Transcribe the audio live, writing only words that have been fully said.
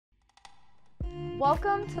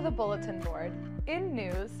Welcome to the Bulletin Board. In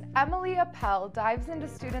news, Emily Appel dives into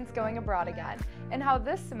students going abroad again and how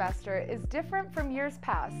this semester is different from years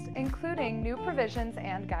past, including new provisions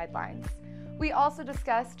and guidelines. We also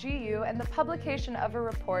discuss GU and the publication of a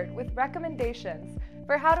report with recommendations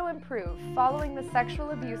for how to improve following the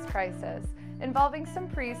sexual abuse crisis involving some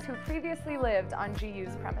priests who previously lived on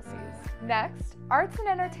GU's premises. Next, Arts and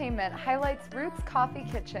Entertainment highlights Roots Coffee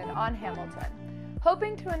Kitchen on Hamilton.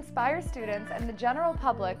 Hoping to inspire students and the general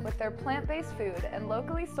public with their plant-based food and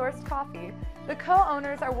locally sourced coffee, the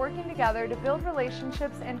co-owners are working together to build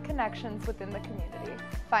relationships and connections within the community.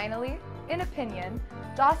 Finally, in Opinion,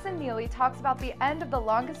 Dawson Neely talks about the end of the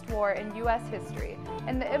longest war in U.S. history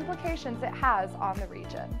and the implications it has on the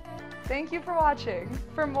region. Thank you for watching.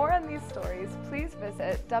 For more on these stories, please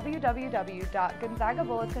visit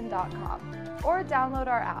www.gonzagabulletin.com or download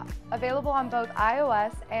our app, available on both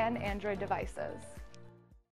iOS and Android devices.